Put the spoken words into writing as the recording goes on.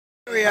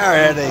We are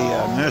at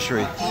a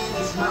nursery.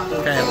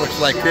 Kind of looks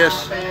like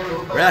this.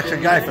 We're asking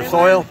a guy for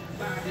soil.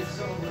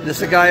 This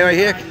is a guy right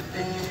here.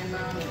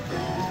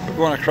 We're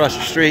going across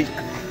the street.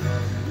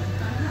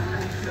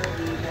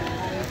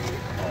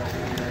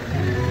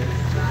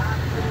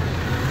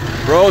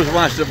 Rose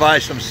wants to buy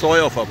some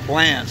soil for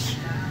plants.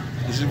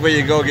 This is where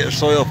you go get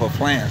soil for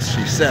plants,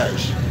 she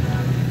says.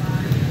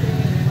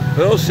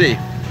 We'll see.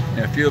 In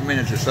a few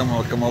minutes, if someone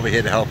will come over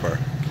here to help her.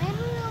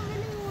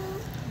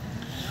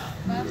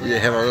 You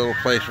have a little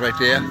place right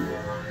there.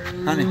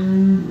 Honey,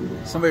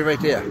 somebody right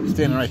there,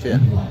 standing right there.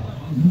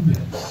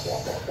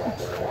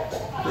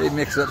 They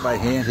mix it up by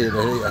hand here.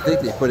 I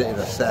think they put it in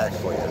a sack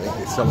for you. I think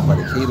they sell it by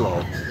the kilo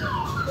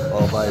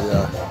or by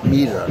the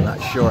meter. I'm not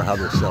sure how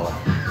they sell it.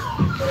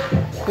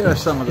 Here are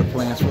some of the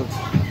plants.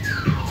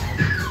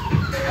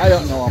 I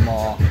don't know them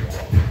all.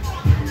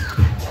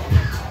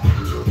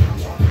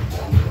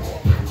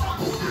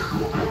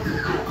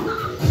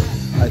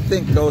 I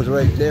think those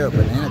right there are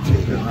banana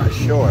trees. I'm not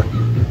sure.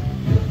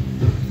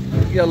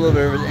 You got a little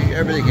bit of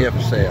everything here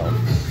for sale.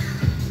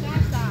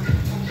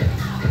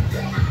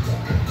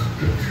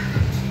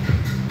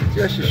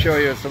 Just to show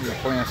you some of the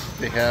plants that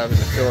they have in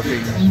the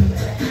Philippines.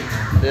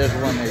 There's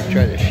one they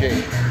try to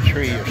shape, a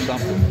tree or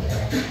something.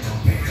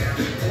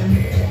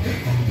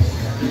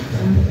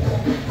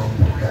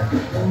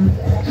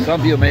 Some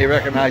of you may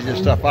recognize this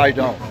stuff, I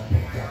don't.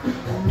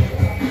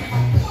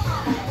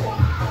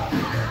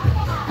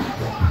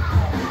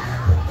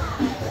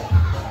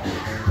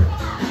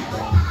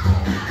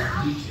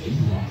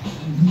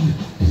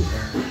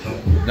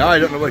 Now I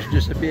don't know what she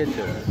disappeared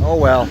to. Oh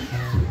well.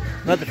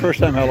 Not the first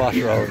time I lost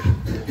Rose.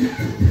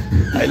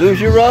 I lose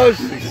you, Rose?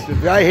 Is the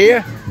guy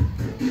here?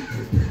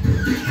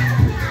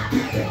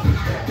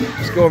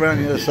 Let's go around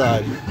the other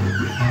side.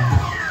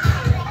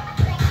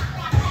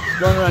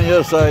 Going around the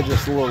other side,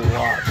 just a little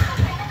lot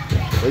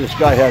where this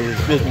guy has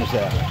his business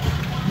at.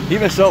 He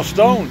even sells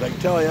stones, I can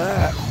tell you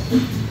that.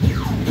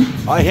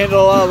 I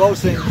handle a lot of those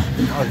things.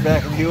 I was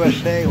back in the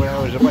USA when I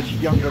was a much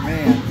younger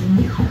man.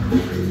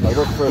 I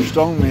worked for a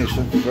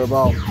stonemason for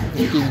about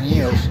 15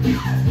 years.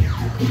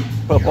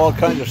 Put up all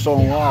kinds of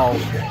stone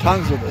walls,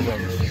 tons of the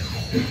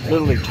things,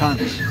 literally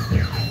tons.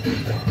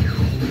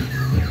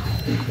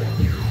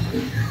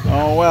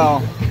 Oh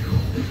well,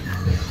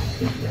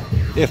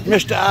 if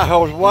Mr.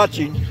 Aho is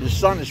watching, his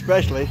son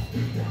especially,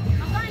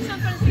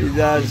 he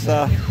does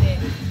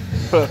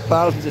put up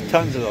thousands of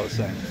tons of those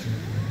things.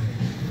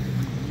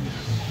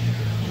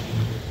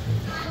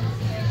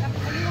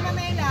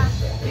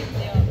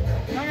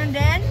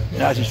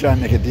 Now she's trying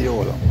to make a deal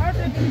with him.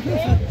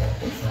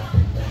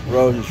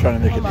 Rose is trying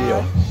to make a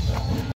deal.